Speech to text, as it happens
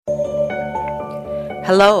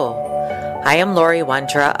Hello, I am Lori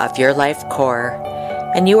Wondra of Your Life Core,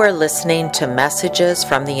 and you are listening to Messages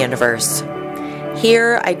from the Universe.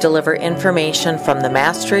 Here I deliver information from the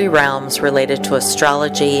mastery realms related to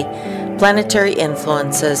astrology, planetary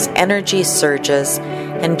influences, energy surges,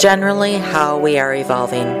 and generally how we are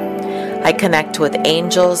evolving. I connect with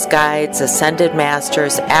angels, guides, ascended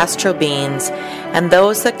masters, astral beings, and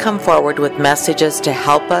those that come forward with messages to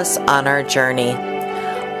help us on our journey.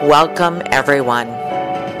 Welcome, everyone.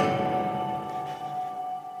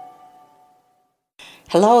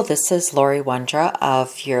 Hello, this is Lori Wondra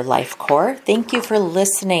of Your Life Core. Thank you for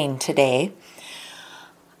listening today.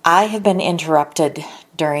 I have been interrupted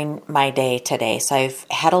during my day today, so I've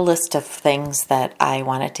had a list of things that I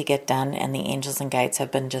wanted to get done, and the angels and guides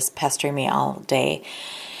have been just pestering me all day.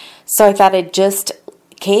 So I thought I'd just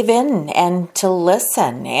cave in and to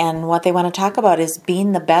listen, and what they want to talk about is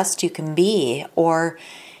being the best you can be, or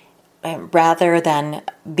rather than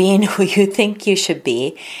being who you think you should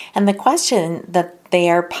be. And the question that they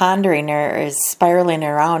are pondering or is spiraling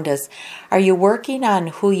around is, are you working on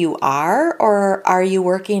who you are, or are you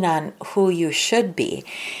working on who you should be?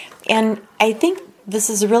 And I think this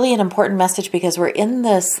is really an important message because we're in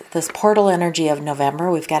this portal energy of November.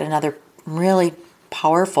 We've got another really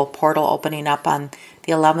powerful portal opening up on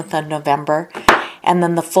the 11th of November, and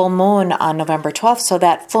then the full moon on November 12th. So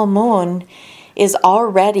that full moon is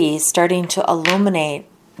already starting to illuminate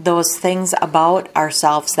those things about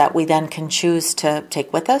ourselves that we then can choose to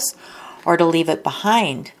take with us or to leave it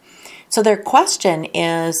behind. So their question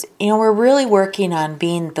is, we're really working on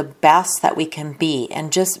being the best that we can be,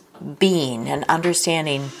 and just being and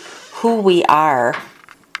understanding who we are.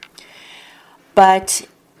 But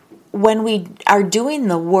when we are doing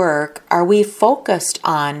the work, are we focused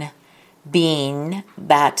on being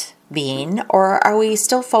that being, or are we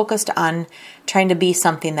still focused on trying to be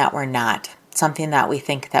something that we're not, something that we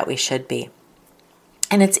think that we should be?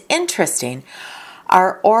 And it's interesting,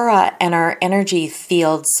 our aura and our energy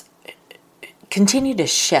fields continue to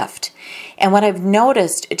shift. And what I've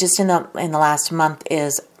noticed just in the last month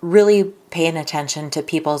is really paying attention to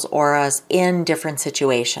people's auras in different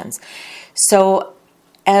situations. So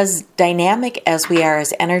as dynamic as we are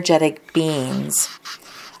as energetic beings,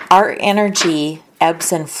 our energy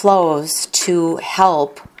ebbs and flows to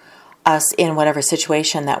help us in whatever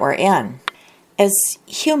situation that we're in. As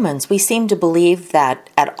humans, we seem to believe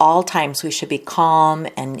that at all times we should be calm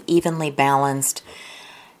and evenly balanced,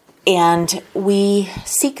 and we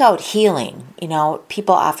seek out healing.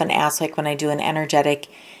 People often ask, like when I do an energetic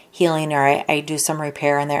healing or I do some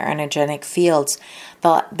repair in their energetic fields,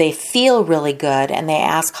 they feel really good, and they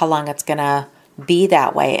ask how long it's going to be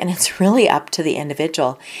that way. And it's really up to the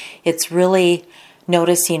individual. It's really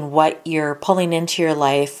noticing what you're pulling into your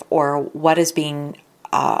life, or what is being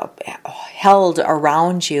held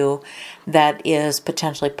around you that is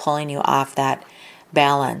potentially pulling you off that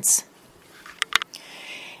balance.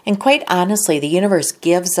 And quite honestly, the universe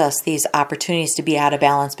gives us these opportunities to be out of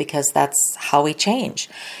balance because that's how we change.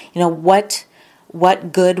 What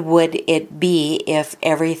good would it be if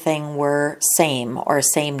everything were same or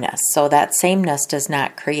sameness? So that sameness does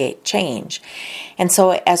not create change. And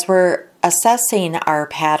so as we're assessing our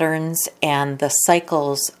patterns and the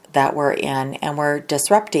cycles that we're in, and we're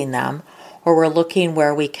disrupting them, or we're looking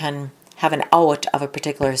where we can have an out of a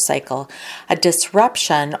particular cycle, a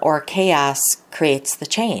disruption or chaos creates the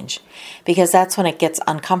change, because that's when it gets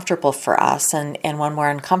uncomfortable for us. And when we're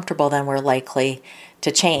uncomfortable, then we're likely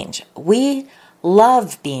to change. We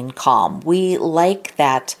love being calm. We like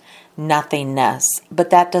that nothingness, but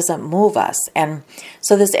that doesn't move us. And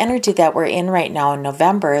so this energy that we're in right now in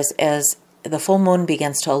November is as the full moon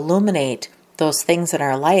begins to illuminate those things in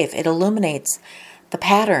our life, it illuminates the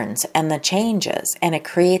patterns and the changes, and it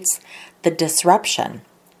creates the disruption.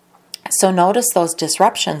 So notice those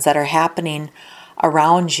disruptions that are happening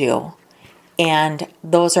around you, and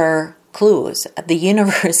those are clues. The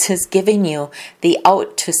universe is giving you the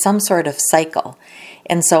out to some sort of cycle.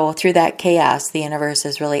 And so through that chaos, the universe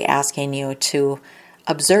is really asking you to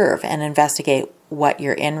observe and investigate what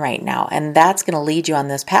you're in right now. And that's going to lead you on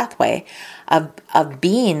this pathway of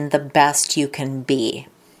being the best you can be.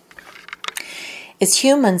 As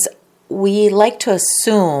humans, we like to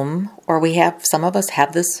assume, or some of us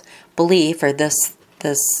have this belief or this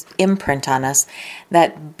imprint on us,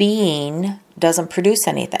 that being doesn't produce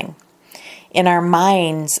anything. In our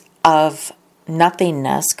minds of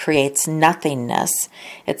nothingness creates nothingness,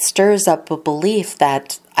 it stirs up a belief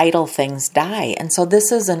that idle things die. And so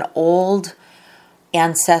this is an old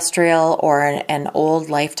ancestral or an old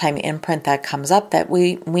lifetime imprint that comes up that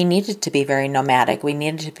we needed to be very nomadic. We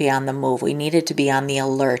needed to be on the move. We needed to be on the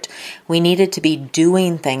alert. We needed to be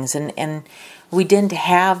doing things, and we didn't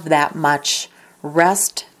have that much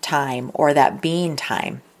rest time or that being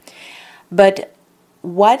time. But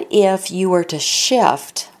what if you were to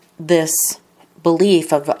shift this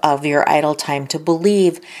belief of your idle time to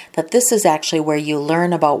believe that this is actually where you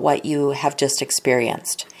learn about what you have just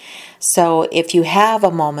experienced? So if you have a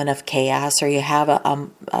moment of chaos or you have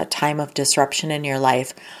a time of disruption in your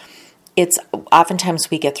life, it's oftentimes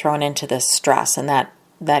we get thrown into this stress, and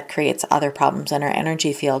that creates other problems in our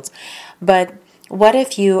energy fields. But what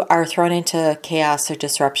if you are thrown into chaos or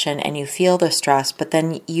disruption and you feel the stress, but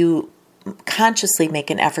then you consciously make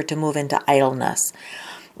an effort to move into idleness?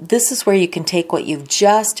 This is where you can take what you've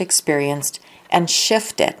just experienced and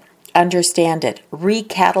shift it, understand it,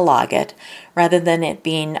 recatalog it, rather than it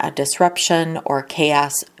being a disruption or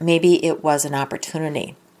chaos. Maybe it was an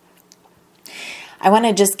opportunity. I want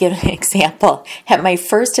to just give an example. At my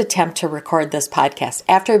first attempt to record this podcast,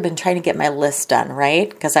 after I've been trying to get my list done, right?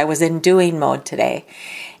 Because I was in doing mode today.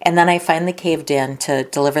 And then I finally caved in to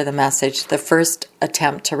deliver the message. The first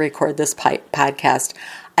attempt to record this podcast,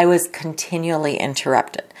 I was continually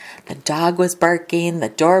interrupted. The dog was barking, the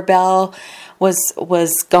doorbell was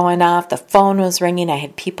going off, the phone was ringing, I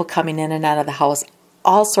had people coming in and out of the house,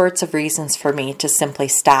 all sorts of reasons for me to simply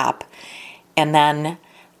stop and then,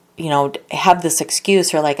 have this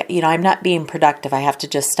excuse or I'm not being productive. I have to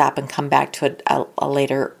just stop and come back to a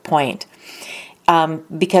later point.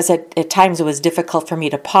 Because at times it was difficult for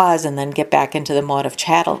me to pause and then get back into the mode of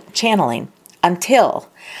channeling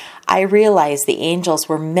until I realized the angels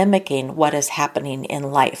were mimicking what is happening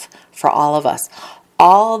in life for all of us.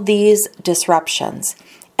 All these disruptions.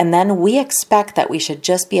 And then we expect that we should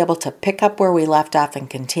just be able to pick up where we left off and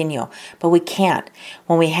continue. But we can't.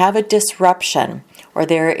 When we have a disruption or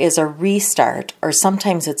there is a restart or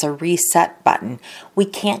sometimes it's a reset button, we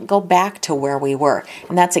can't go back to where we were.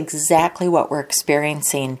 And that's exactly what we're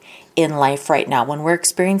experiencing in life right now. When we're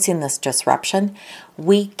experiencing this disruption,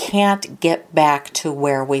 we can't get back to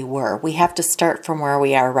where we were. We have to start from where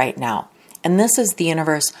we are right now. And this is the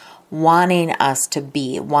universe wanting us to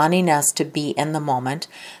be in the moment.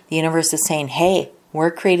 The universe is saying, hey,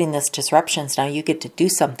 we're creating this disruptions. Now you get to do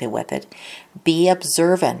something with it. Be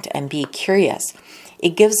observant and be curious.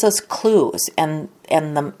 It gives us clues and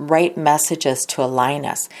the right messages to align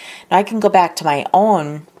us. Now I can go back to my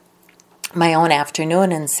own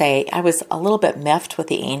afternoon and say I was a little bit miffed with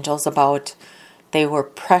the angels about they were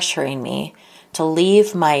pressuring me to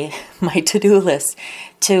leave my to-do list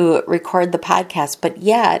to record the podcast, but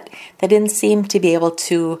yet they didn't seem to be able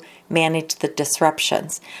to manage the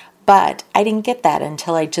disruptions. But I didn't get that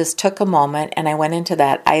until I just took a moment and I went into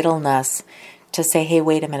that idleness to say, hey,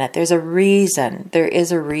 wait a minute, there's a reason. There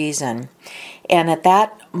is a reason. And at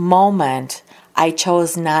that moment, I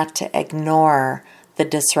chose not to ignore the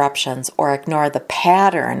disruptions or ignore the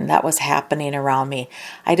pattern that was happening around me.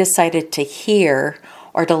 I decided to hear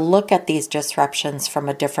or to look at these disruptions from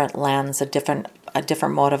a different lens, a different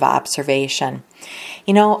mode of observation.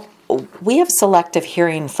 We have selective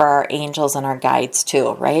hearing for our angels and our guides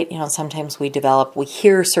too, right? Sometimes we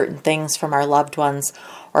hear certain things from our loved ones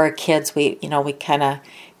or our kids. We kind of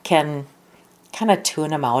can tune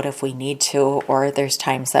them out if we need to, or there's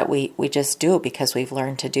times that we just do because we've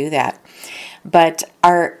learned to do that. But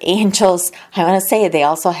our angels, I want to say, they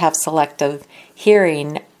also have selective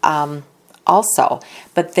hearing also,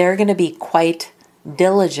 but they're going to be quite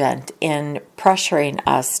diligent in pressuring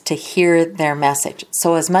us to hear their message.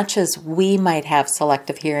 So as much as we might have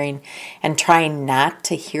selective hearing and trying not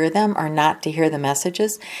to hear them or not to hear the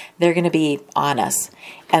messages, they're going to be on us.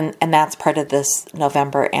 And that's part of this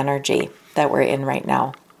November energy that we're in right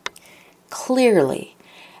now. Clearly,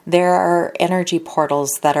 there are energy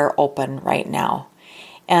portals that are open right now.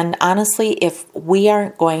 And honestly, if we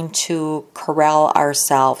aren't going to corral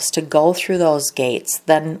ourselves to go through those gates,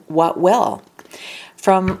 then what will?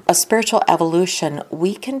 From a spiritual evolution,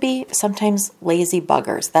 we can be sometimes lazy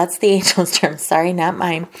buggers. That's the angel's term. Sorry, not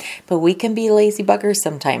mine. But we can be lazy buggers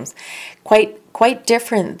sometimes. Quite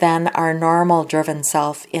different than our normal driven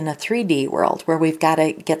self in a 3D world where we've got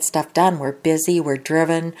to get stuff done. We're busy, we're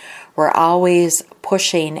driven, we're always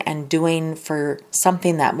pushing and doing for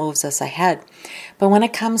something that moves us ahead. But when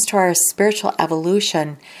it comes to our spiritual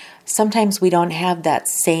evolution, sometimes we don't have that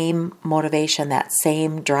same motivation, that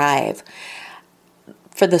same drive.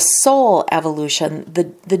 For the soul evolution,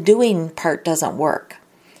 the doing part doesn't work.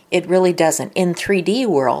 It really doesn't. In 3D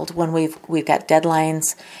world, when we've got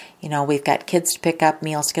deadlines, we've got kids to pick up,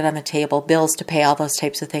 meals to get on the table, bills to pay, all those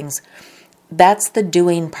types of things. that's the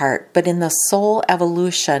doing part. But in the soul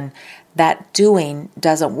evolution, that doing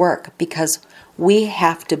doesn't work because we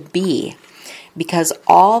have to be. Because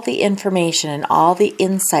all the information and all the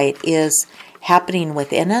insight is happening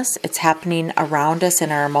within us. It's happening around us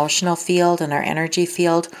in our emotional field and our energy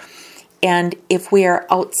field. And if we are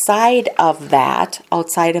outside of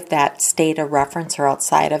that state of reference or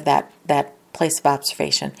outside of that place of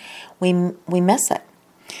observation, we miss it.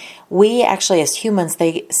 We actually, as humans,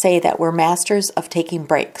 they say that we're masters of taking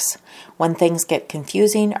breaks when things get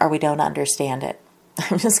confusing or we don't understand it.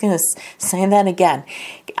 I'm just going to say that again.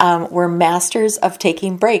 We're masters of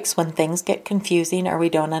taking breaks when things get confusing or we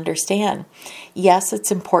don't understand. Yes,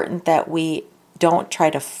 it's important that we don't try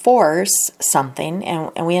to force something,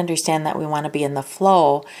 and we understand that we want to be in the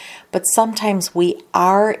flow, but sometimes we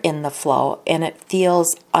are in the flow and it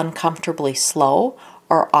feels uncomfortably slow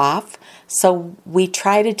or off, so we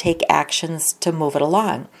try to take actions to move it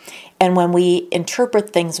along. And when we interpret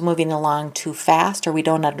things moving along too fast or we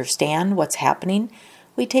don't understand what's happening,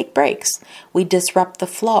 we take breaks. We disrupt the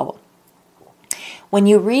flow. When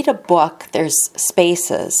you read a book, there's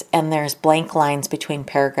spaces and there's blank lines between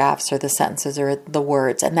paragraphs or the sentences or the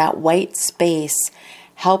words, and that white space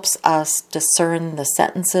helps us discern the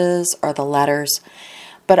sentences or the letters.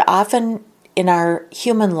 But often in our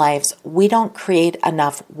human lives, we don't create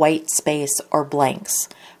enough white space or blanks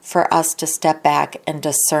for us to step back and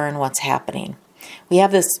discern what's happening. We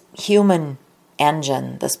have this human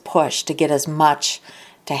engine, this push to get as much,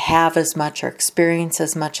 to have as much or experience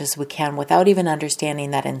as much as we can without even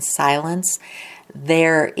understanding that in silence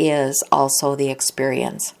there is also the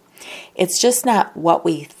experience. It's just not what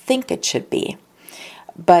we think it should be.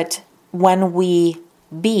 But when we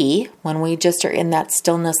just are in that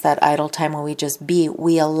stillness, that idle time when we just be,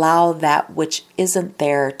 we allow that which isn't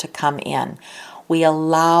there to come in. We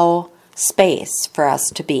allow space for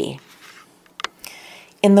us to be.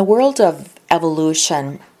 In the world of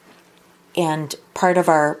evolution, and part of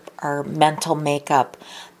our mental makeup,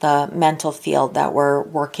 the mental field that we're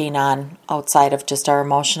working on outside of just our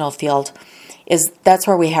emotional field, that's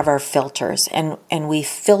where we have our filters. And we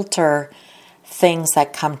filter things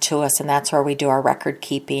that come to us, and that's where we do our record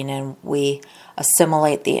keeping and we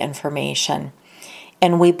assimilate the information.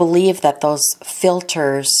 And we believe that those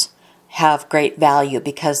filters have great value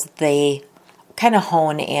because they kind of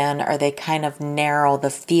hone in or they kind of narrow the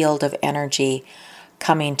field of energy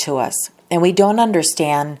coming to us. And we don't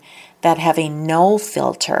understand that having no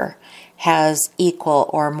filter has equal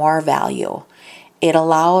or more value. It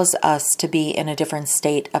allows us to be in a different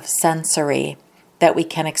state of sensory, that we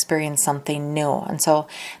can experience something new. And so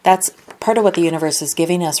that's part of what the universe is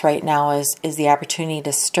giving us right now is the opportunity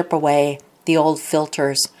to strip away the old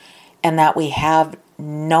filters and that we have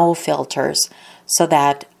no filters so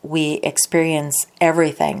that we experience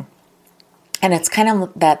everything. And it's kind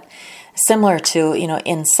of that similar to,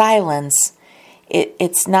 in silence,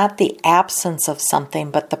 it's not the absence of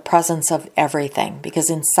something, but the presence of everything. Because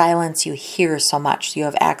in silence, you hear so much. You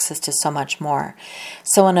have access to so much more.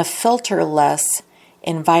 So in a filterless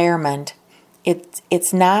environment,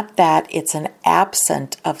 it's not that it's an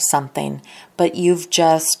absent of something, but you've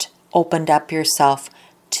just opened up yourself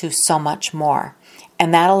to so much more.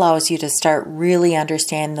 And that allows you to start really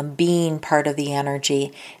understanding the being part of the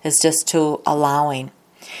energy is just to allowing.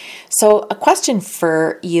 So a question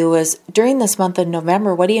for you is, during this month of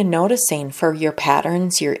November, what are you noticing for your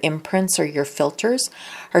patterns, your imprints, or your filters?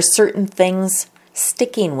 Are certain things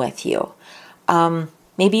sticking with you?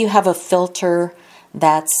 Maybe you have a filter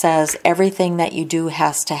that says everything that you do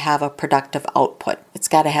has to have a productive output. It's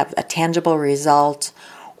got to have a tangible result,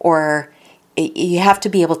 or you have to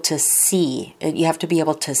be able to see. You have to be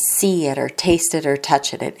able to see it or taste it or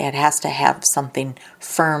touch it. It has to have something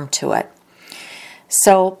firm to it.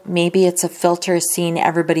 So maybe it's a filter seeing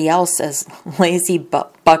everybody else as lazy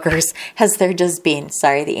buggers as they're just being.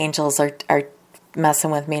 Sorry, the angels are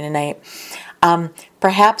messing with me tonight.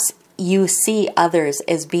 Perhaps you see others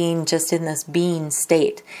as being just in this being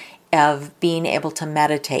state of being able to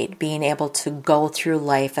meditate, being able to go through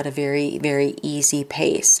life at a very, very easy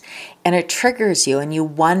pace. And it triggers you and you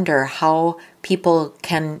wonder how people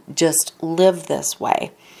can just live this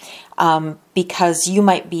way. Because you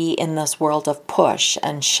might be in this world of push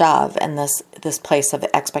and shove and this place of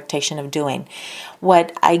expectation of doing.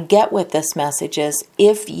 What I get with this message is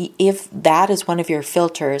if that is one of your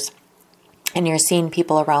filters and you're seeing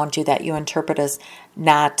people around you that you interpret as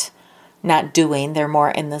not doing, they're more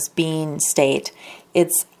in this being state,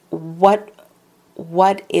 it's what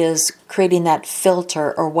is creating that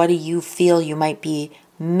filter, or what do you feel you might be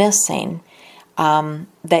missing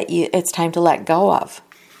that it's time to let go of.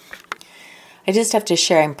 I just have to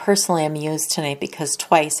share, I'm personally amused tonight because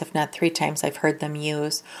twice, if not 3 times, I've heard them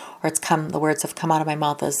use, or the words have come out of my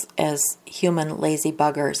mouth as human lazy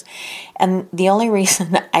buggers. And the only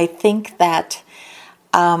reason I think that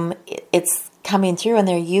it's coming through and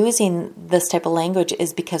they're using this type of language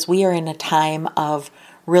is because we are in a time of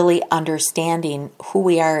really understanding who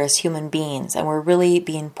we are as human beings, and we're really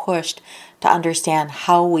being pushed to understand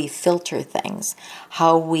how we filter things,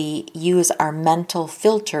 how we use our mental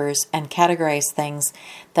filters and categorize things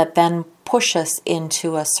that then push us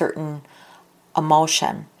into a certain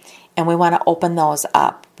emotion. And we want to open those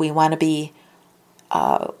up. We want to be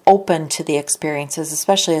open to the experiences,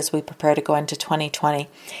 especially as we prepare to go into 2020.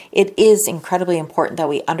 It is incredibly important that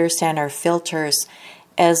we understand our filters,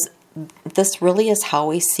 as this really is how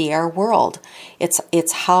we see our world.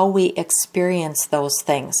 It's how we experience those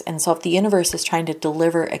things. And so if the universe is trying to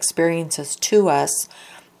deliver experiences to us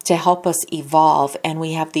to help us evolve, and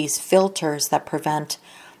we have these filters that prevent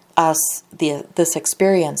us this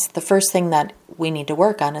experience, the first thing that we need to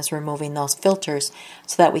work on is removing those filters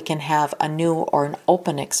so that we can have a new or an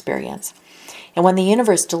open experience. And when the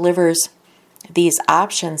universe delivers these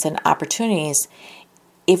options and opportunities,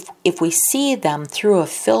 if we see them through a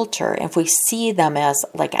filter, if we see them as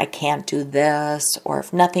like, I can't do this, or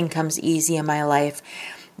if nothing comes easy in my life,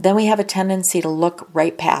 then we have a tendency to look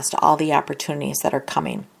right past all the opportunities that are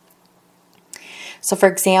coming. So for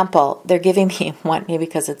example, they're giving me one, maybe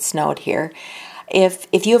because it snowed here. If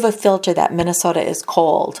you have a filter that Minnesota is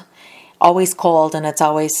cold, always cold, and it's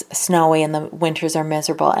always snowy and the winters are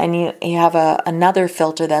miserable, and you have another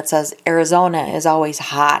filter that says Arizona is always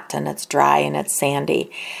hot and it's dry and it's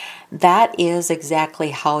sandy, that is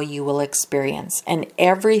exactly how you will experience. And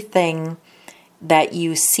everything that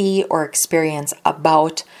you see or experience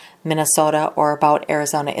about Minnesota or about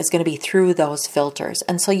Arizona is going to be through those filters.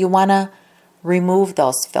 And so you want to remove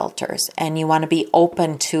those filters, and you want to be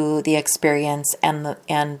open to the experience and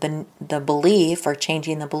the belief, or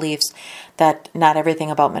changing the beliefs, that not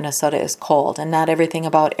everything about Minnesota is cold and not everything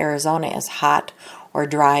about Arizona is hot or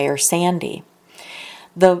dry or sandy.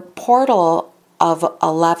 The portal of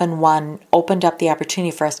 11.1 opened up the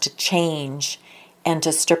opportunity for us to change and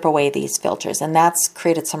to strip away these filters, and that's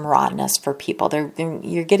created some rawness for people.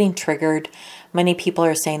 You're getting triggered. Many people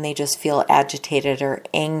are saying they just feel agitated or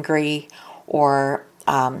angry or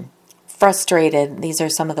frustrated. These are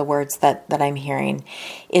some of the words that I'm hearing.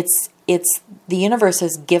 It's the universe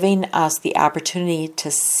is giving us the opportunity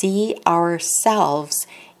to see ourselves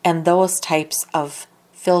and those types of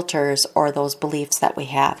filters or those beliefs that we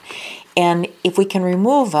have. And if we can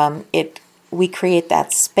remove them, we create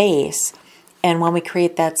that space. And when we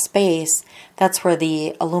create that space, that's where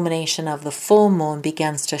the illumination of the full moon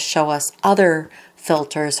begins to show us other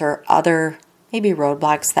filters or other maybe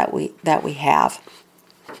roadblocks that we have.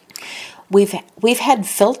 We've had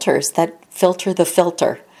filters that filter the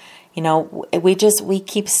filter. You know, we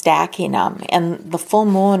keep stacking them, and the full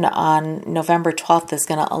moon on November 12th is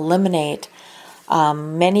going to eliminate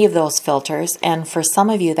many of those filters, and for some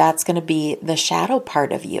of you, that's going to be the shadow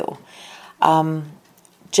part of you.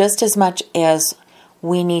 Just as much as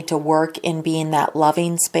we need to work in being that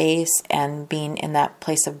loving space and being in that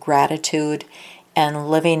place of gratitude and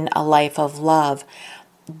living a life of love,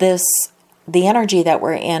 the energy that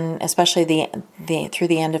we're in, especially the through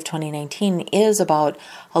the end of 2019, is about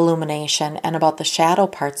illumination and about the shadow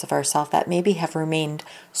parts of ourselves that maybe have remained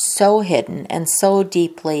so hidden and so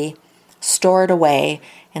deeply stored away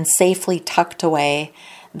and safely tucked away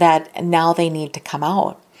that now they need to come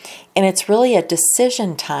out. And it's really a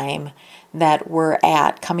decision time that we're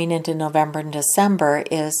at coming into November and December,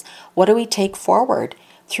 is what do we take forward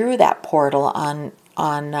through that portal on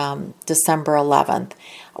December 11th?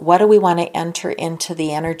 What do we want to enter into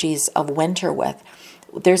the energies of winter with?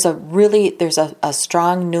 There's a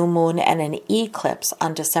strong new moon and an eclipse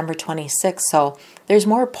on December 26th, so there's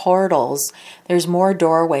more portals, there's more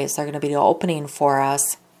doorways that are going to be opening for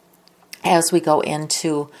us as we go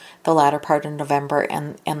into the latter part of November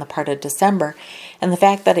and the part of December. And the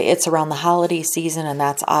fact that it's around the holiday season, and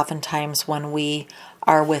that's oftentimes when we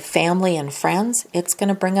are with family and friends, it's going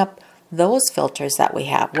to bring up those filters that we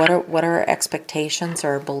have. What are our expectations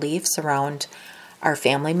or beliefs around our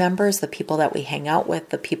family members, the people that we hang out with,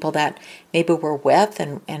 the people that maybe we're with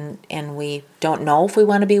and we don't know if we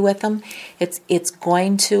want to be with them? It's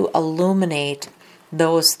going to illuminate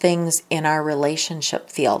those things in our relationship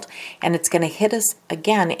field, and it's going to hit us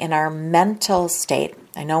again in our mental state.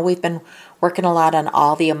 I know we've been working a lot on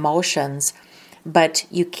all the emotions, but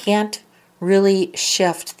you can't really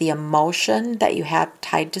shift the emotion that you have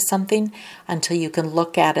tied to something until you can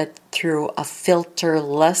look at it through a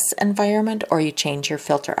filterless environment, or you change your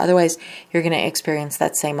filter. Otherwise, you're going to experience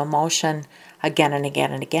that same emotion again and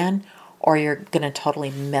again and again, or you're going to totally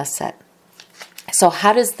miss it. So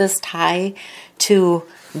how does this tie to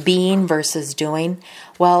being versus doing?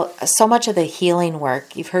 Well, so much of the healing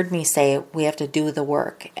work, you've heard me say we have to do the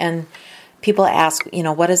work. And people ask,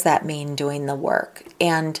 what does that mean, doing the work?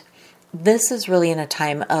 And this is really in a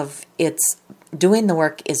time of doing the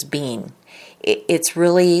work is being. It's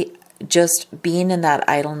really just being in that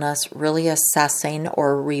idleness, really assessing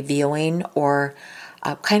or reviewing or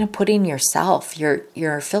kind of putting yourself,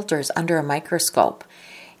 your filters under a microscope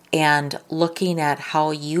and looking at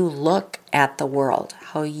how you look at the world,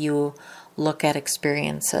 how you look at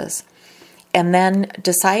experiences, and then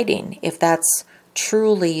deciding if that's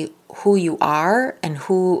truly who you are and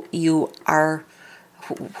who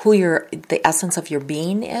the essence of your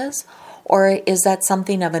being is, or is that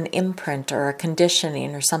something of an imprint or a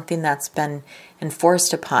conditioning or something that's been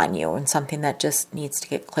enforced upon you and something that just needs to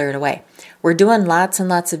get cleared away. We're doing lots and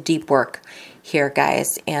lots of deep work here,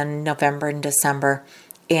 guys, in November and December,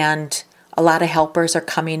 and a lot of helpers are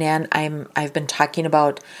coming in. I've been talking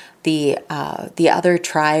about the other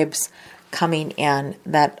tribes coming in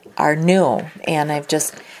that are new, and I've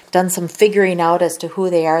just done some figuring out as to who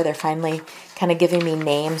they are. They're finally kind of giving me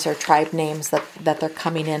names or tribe names that they're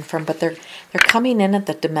coming in from, but they're coming in at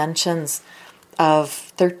the dimensions of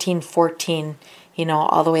 13, 14,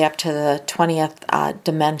 all the way up to the 20th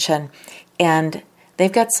dimension, and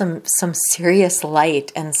they've got some serious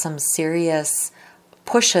light and some serious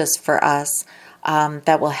pushes for us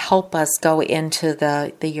that will help us go into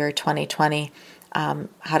the year 2020,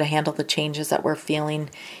 how to handle the changes that we're feeling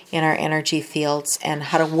in our energy fields and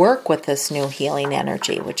how to work with this new healing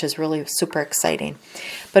energy, which is really super exciting.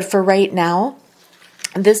 But for right now,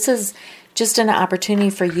 this is just an opportunity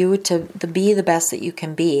for you to be the best that you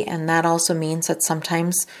can be. And that also means that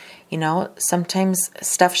sometimes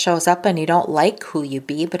stuff shows up and you don't like who you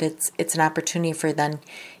be, but it's an opportunity for then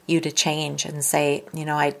you to change and say,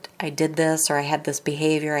 I did this, or I had this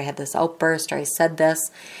behavior, I had this outburst, or I said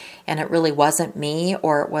this, and it really wasn't me,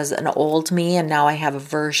 or it was an old me, and now I have a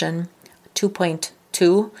version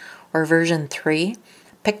 2.2 or version 3.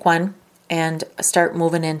 Pick one and start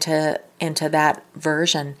moving into that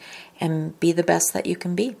version and be the best that you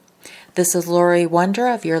can be. This is Lori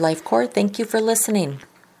Wondra of Your Life Core. Thank you for listening.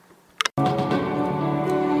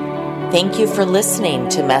 Thank you for listening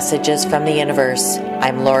to Messages from the Universe.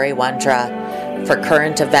 I'm Lori Wondra. For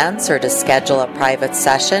current events or to schedule a private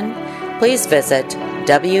session, please visit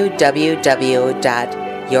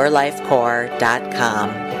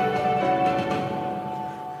www.yourlifecore.com.